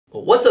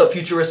What's up,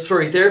 future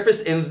respiratory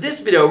therapists? In this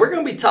video, we're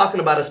going to be talking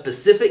about a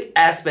specific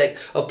aspect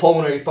of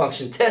pulmonary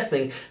function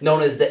testing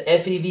known as the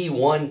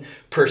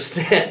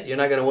FEV1%. You're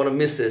not going to want to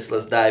miss this.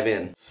 Let's dive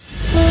in.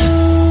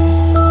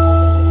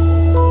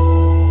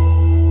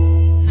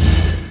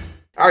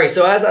 Alright,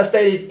 so as I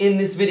stated in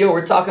this video,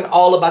 we're talking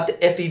all about the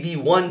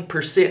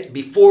FEV1%.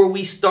 Before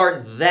we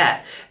start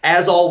that,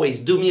 as always,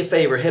 do me a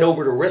favor, head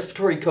over to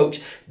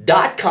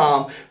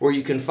respiratorycoach.com where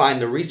you can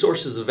find the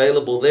resources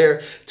available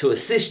there to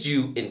assist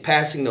you in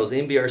passing those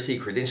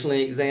NBRC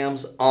credentialing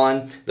exams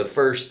on the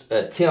first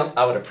attempt.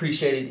 I would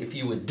appreciate it if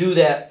you would do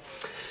that.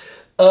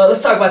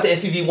 Let's talk about the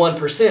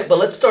FEV1%, but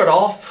let's start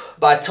off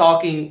by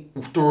talking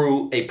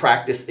through a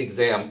practice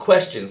exam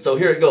question. So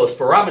here it goes.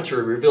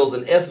 Spirometry reveals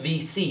an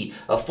FVC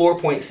of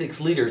 4.6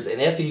 liters, an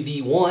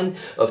FEV1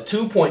 of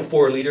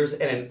 2.4 liters,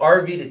 and an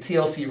RV to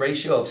TLC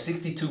ratio of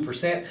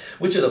 62%.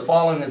 Which of the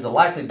following is a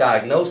likely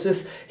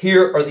diagnosis?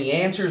 Here are the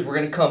answers. We're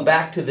going to come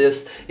back to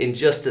this in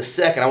just a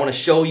second. I want to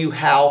show you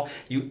how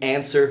you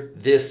answer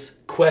this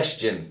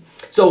question.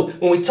 So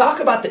when we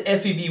talk about the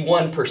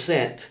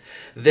FEV1%,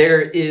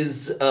 there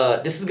is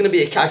this is going to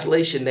be a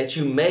calculation that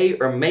you may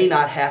or may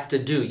not have to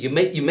do. You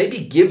may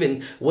be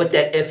given what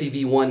that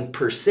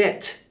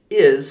FEV1%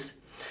 is,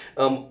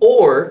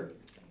 or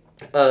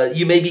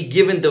you may be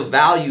given the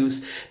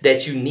values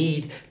that you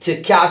need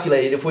to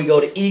calculate it. If we go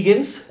to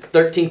Egan's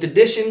 13th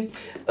edition,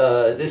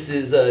 this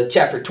is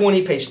chapter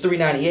 20, page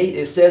 398.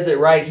 It says it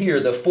right here: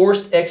 the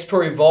forced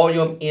expiratory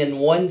volume in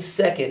 1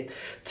 second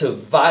to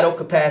vital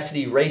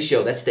capacity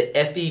ratio. That's the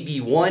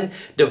FEV1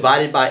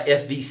 divided by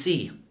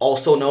FVC,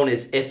 also known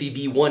as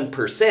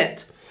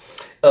FEV1%,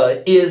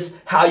 is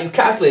how you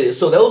calculate it.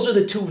 So those are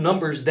the two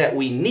numbers that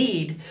we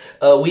need.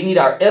 We need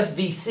our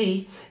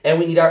FVC and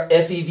we need our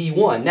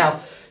FEV1.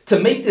 Now, to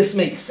make this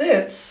make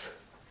sense,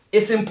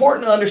 it's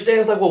important to understand,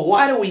 it's like, well,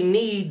 why do we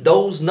need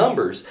those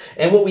numbers?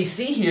 And what we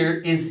see here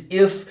is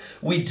if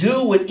we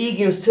do what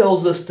Egan's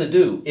tells us to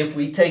do, if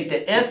we take the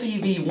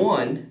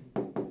FEV1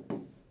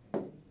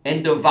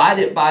 and divide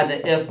it by the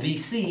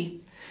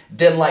FVC,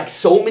 then like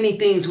so many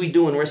things we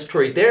do in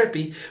respiratory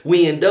therapy,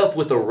 we end up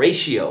with a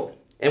ratio.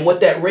 And what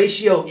that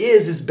ratio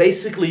is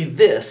basically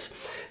this.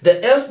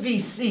 The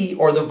FVC,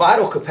 or the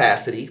vital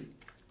capacity,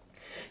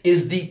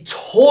 is the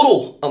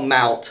total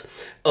amount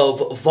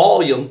of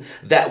volume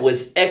that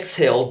was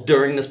exhaled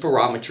during the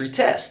spirometry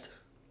test.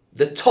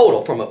 The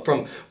total from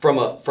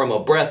a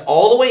breath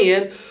all the way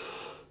in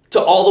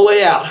to all the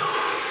way out.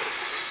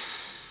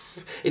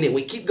 And then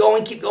we keep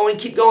going, keep going,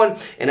 keep going.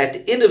 And at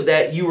the end of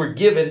that, you were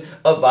given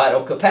a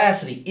vital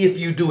capacity. If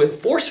you do it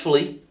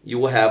forcefully, you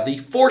will have the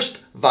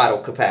forced vital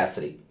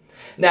capacity.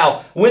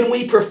 Now, when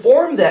we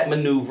perform that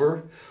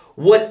maneuver,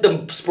 what the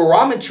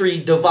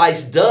spirometry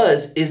device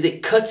does is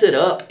it cuts it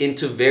up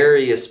into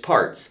various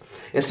parts.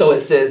 And so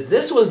it says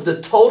this was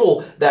the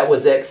total that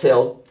was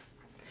exhaled.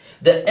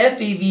 The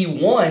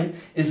FEV1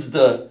 is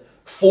the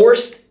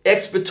forced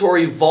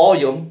expiratory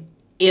volume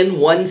in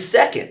 1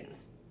 second.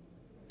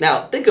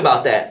 Now, think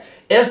about that.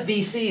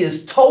 FVC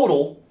is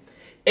total.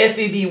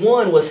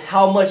 FEV1 was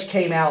how much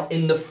came out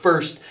in the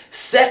first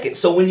second.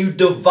 So when you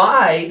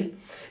divide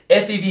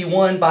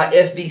FEV1 by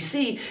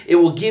FVC, it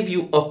will give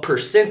you a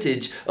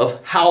percentage of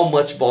how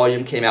much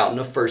volume came out in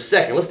the first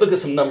second. Let's look at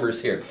some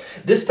numbers here.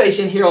 This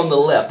patient here on the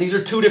left, these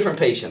are two different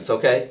patients,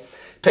 okay?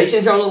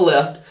 Patient here on the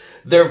left,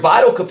 their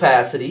vital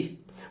capacity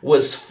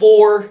was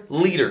 4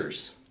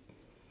 liters.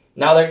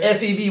 Now their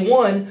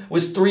FEV1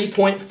 was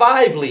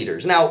 3.5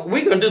 liters. Now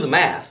we're going to do the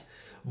math,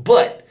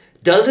 but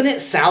doesn't it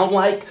sound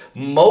like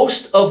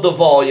most of the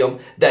volume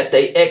that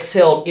they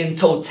exhaled in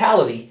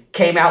totality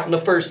came out in the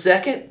first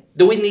second?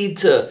 Do we need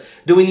to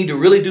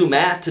really do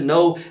math to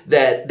know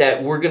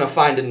that we're going to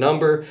find a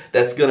number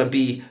that's going to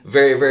be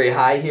very, very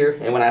high here?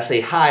 And when I say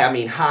high, I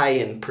mean high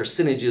in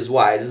percentages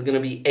wise. It's going to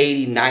be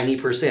 80,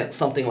 90%,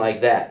 something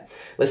like that.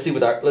 Let's see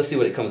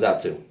what it comes out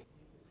to.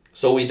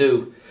 So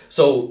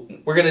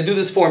we're going to do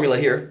this formula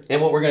here,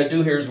 and what we're going to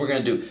do here is we're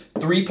going to do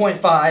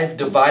 3.5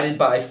 divided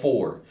by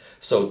 4.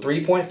 So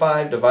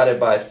 3.5 divided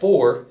by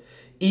 4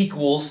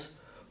 equals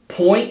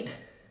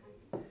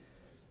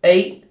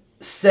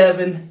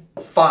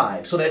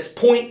 0.875. So that's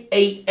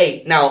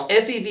 0.88. Now,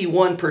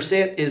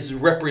 FEV1% is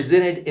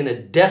represented in a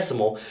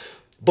decimal,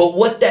 but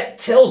what that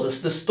tells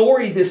us, the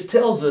story this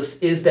tells us,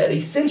 is that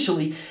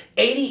essentially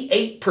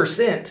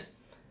 88%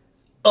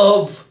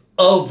 of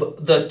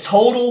the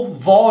total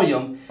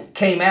volume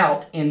came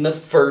out in the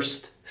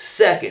first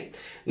second.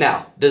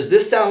 Now, does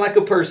this sound like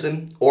a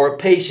person or a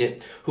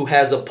patient who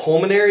has a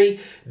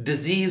pulmonary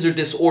disease or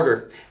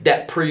disorder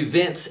that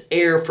prevents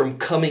air from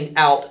coming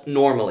out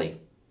normally?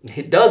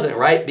 It doesn't,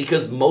 right?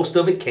 Because most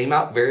of it came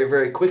out very,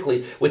 very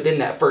quickly within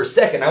that first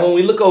second. Now, when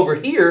we look over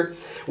here,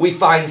 we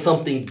find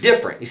something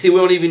different. You see, we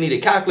don't even need a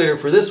calculator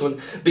for this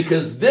one,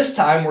 because this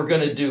time we're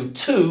going to do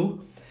 2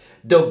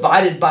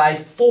 divided by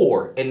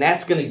 4, and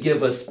that's going to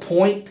give us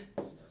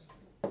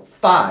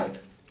 0.5.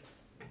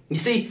 You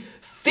see,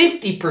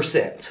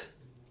 50%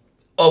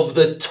 of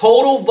the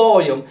total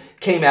volume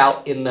came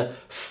out in the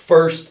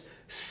first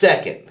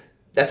second.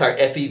 That's our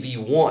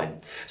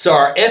FEV1. So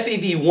our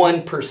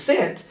FEV1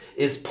 percent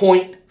is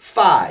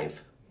 0.5.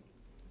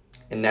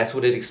 And that's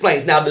what it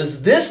explains. Now,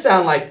 does this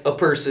sound like a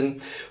person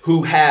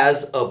who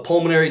has a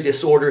pulmonary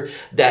disorder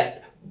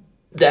that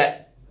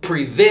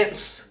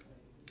prevents,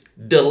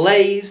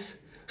 delays,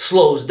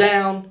 slows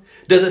down?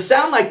 Does it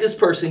sound like this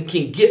person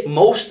can get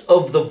most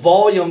of the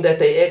volume that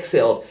they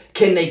exhaled?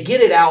 Can they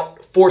get it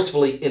out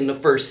forcefully in the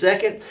first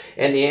second?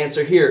 And the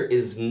answer here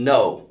is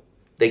no,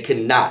 they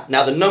cannot.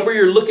 Now, the number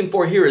you're looking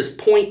for here is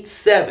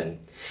 0.7.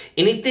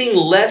 Anything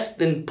less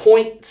than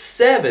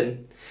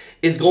 0.7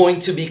 is going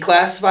to be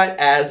classified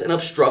as an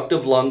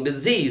obstructive lung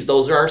disease.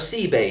 Those are our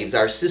CBAVs,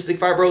 our cystic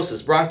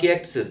fibrosis,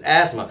 bronchiectasis,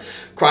 asthma,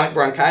 chronic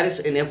bronchitis,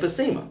 and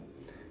emphysema.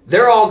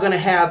 They're all going to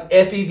have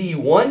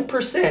FEV1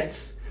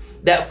 percents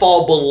that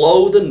fall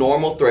below the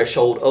normal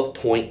threshold of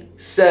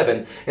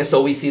 0.7. And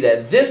so we see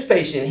that this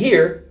patient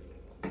here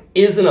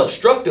is an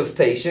obstructive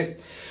patient,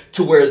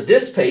 to where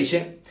this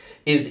patient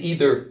is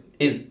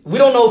we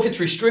don't know if it's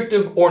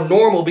restrictive or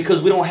normal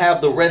because we don't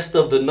have the rest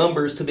of the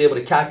numbers to be able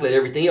to calculate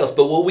everything else.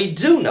 But what we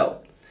do know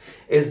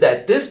is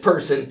that this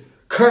person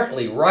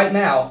currently, right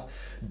now,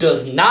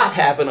 does not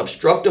have an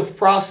obstructive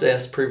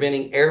process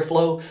preventing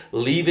airflow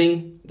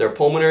leaving their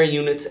pulmonary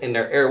units and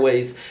their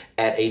airways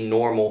at a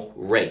normal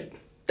rate.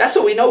 That's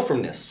what we know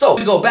from this. So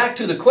to go back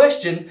to the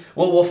question,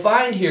 what we'll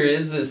find here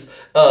is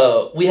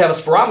we have a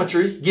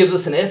spirometry, gives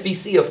us an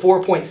FVC of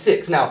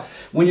 4.6. Now,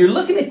 when you're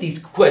looking at these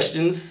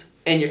questions,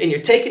 and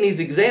you're taking these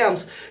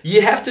exams,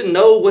 you have to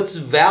know what's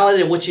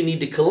valid and what you need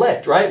to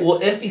collect, right? Well,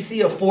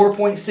 FEC of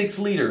 4.6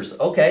 liters,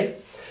 okay.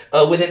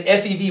 With an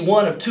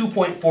FEV1 of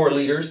 2.4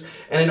 liters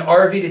and an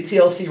RV to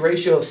TLC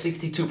ratio of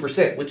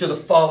 62%. Which of the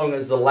following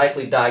is the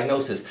likely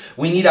diagnosis?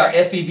 We need our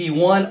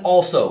FEV1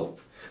 also.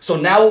 So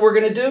now what we're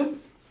going to do,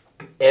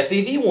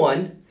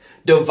 FEV1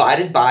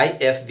 divided by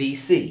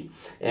FVC.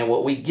 And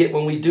what we get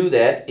when we do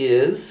that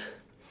is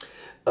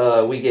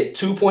we get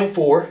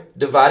 2.4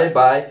 divided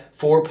by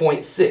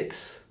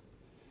 4.6.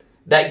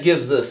 That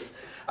gives us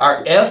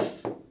our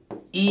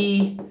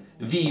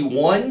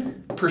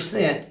FEV1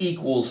 percent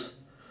equals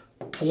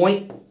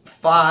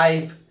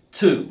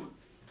 0.52.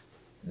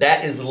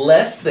 That is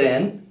less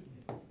than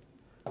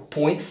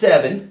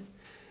 0.7,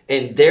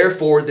 and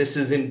therefore this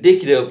is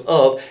indicative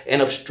of an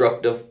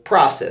obstructive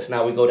process.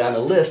 Now we go down the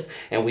list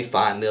and we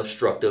find the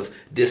obstructive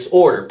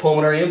disorder.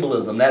 Pulmonary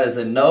embolism, that is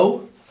a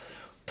no.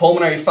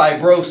 Pulmonary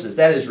fibrosis,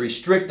 that is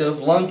restrictive.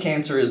 Lung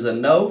cancer is a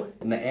no.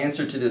 And the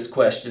answer to this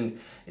question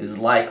is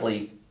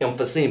likely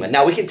emphysema.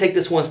 Now we can take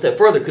this one step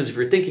further, because if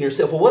you're thinking to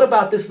yourself, well, what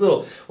about this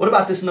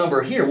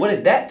number here? What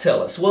did that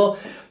tell us? Well,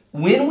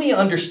 when we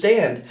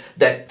understand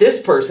that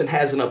this person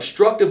has an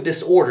obstructive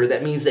disorder,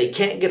 that means they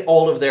can't get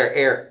all of their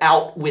air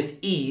out with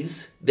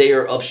ease. They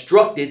are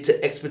obstructed to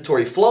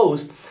expiratory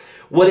flows.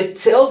 What it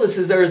tells us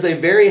is there is a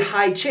very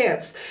high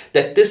chance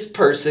that this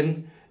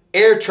person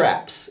air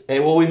traps.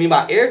 And what we mean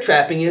by air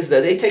trapping is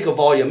that they take a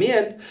volume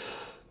in.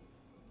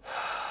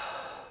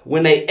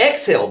 When they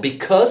exhale,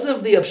 because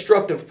of the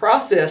obstructive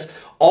process,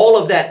 all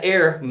of that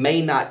air may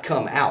not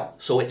come out.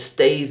 So it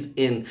stays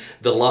in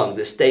the lungs.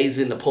 It stays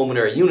in the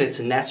pulmonary units,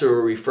 and that's what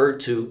we're referred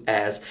to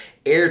as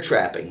air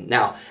trapping.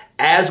 Now,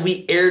 as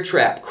we air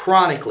trap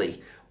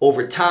chronically,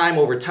 over time,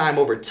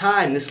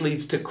 this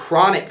leads to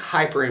chronic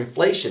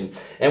hyperinflation.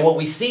 And what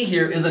we see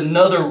here is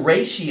another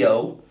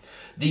ratio,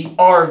 the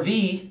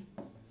RV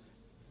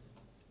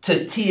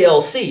to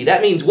TLC.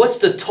 That means what's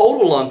the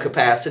total lung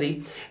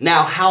capacity?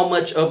 Now, how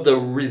much of the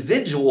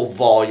residual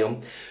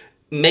volume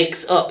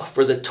makes up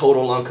for the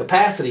total lung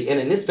capacity? And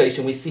in this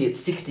patient, we see it's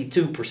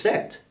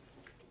 62%.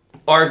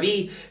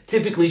 RV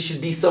typically should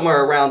be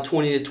somewhere around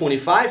 20 to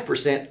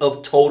 25%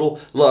 of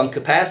total lung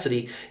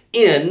capacity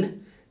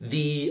in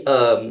the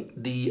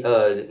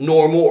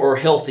normal or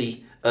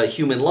healthy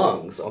human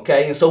lungs.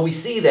 Okay, and so we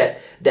see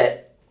that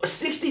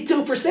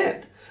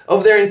 62%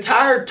 of their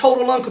entire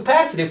total lung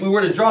capacity, if we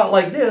were to draw it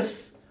like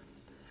this,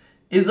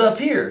 is up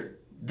here.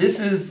 This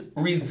is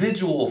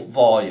residual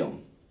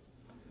volume.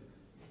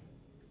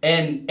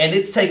 And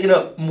it's taken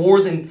up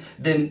more than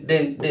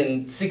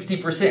 60%,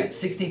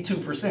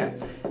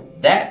 62%.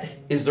 That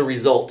is the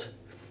result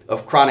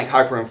of chronic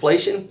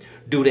hyperinflation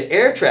due to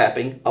air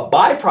trapping, a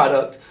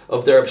byproduct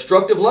of their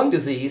obstructive lung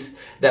disease.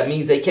 That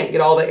means they can't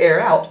get all the air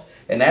out.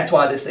 And that's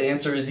why this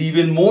answer is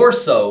even more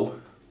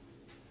so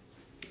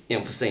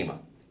emphysema.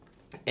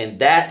 And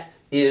that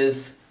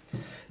is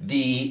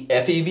the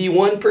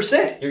FEV1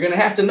 percent. You're going to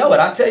have to know it.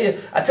 I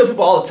tell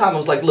people all the time, I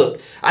was like,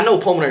 look, I know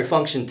pulmonary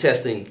function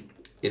testing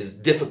is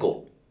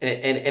difficult.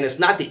 And it's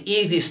not the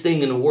easiest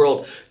thing in the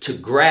world to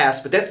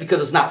grasp, but that's because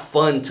it's not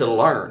fun to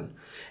learn.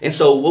 And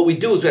so what we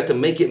do is we have to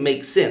make it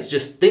make sense.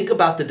 Just think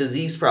about the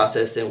disease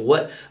process and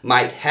what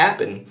might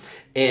happen.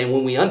 And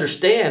when we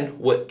understand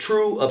what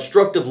true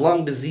obstructive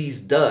lung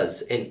disease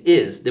does and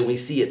is, then we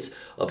see its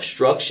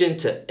obstruction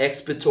to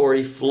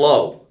expiratory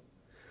flow.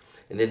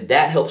 And then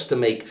that helps to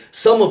make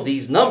some of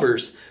these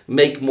numbers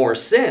make more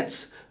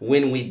sense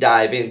when we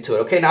dive into it.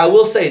 Okay, now I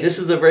will say this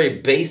is a very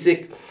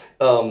basic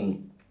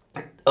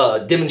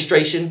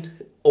demonstration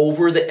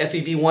over the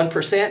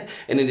FEV1%,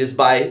 and it is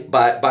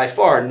by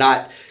far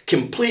not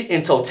complete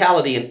in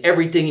totality in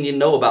everything you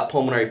know about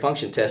pulmonary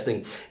function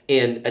testing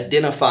in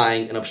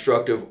identifying an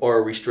obstructive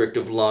or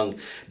restrictive lung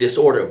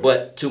disorder.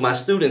 But to my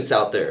students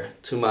out there,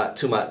 to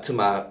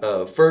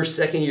my first,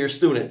 second year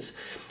students,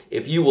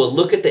 if you will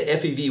look at the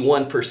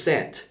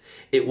FEV1%,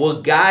 it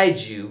will guide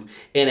you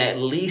in at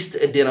least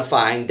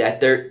identifying that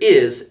there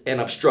is an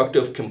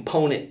obstructive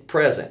component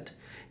present.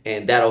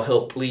 And that'll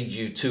help lead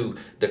you to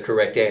the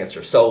correct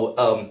answer. So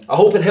I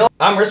hope it helped.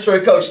 I'm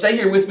Respiratory Coach. Stay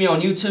here with me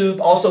on YouTube.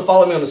 Also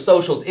follow me on the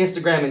socials,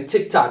 Instagram and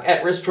TikTok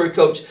at Respiratory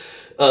Coach,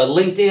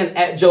 LinkedIn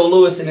at Joe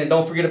Lewis. And then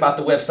don't forget about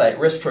the website,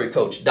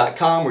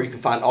 respiratorycoach.com, where you can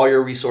find all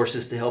your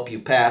resources to help you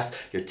pass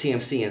your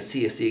TMC and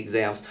CSE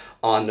exams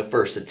on the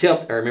first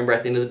attempt. And remember,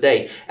 at the end of the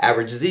day,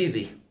 average is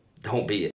easy. Don't be it.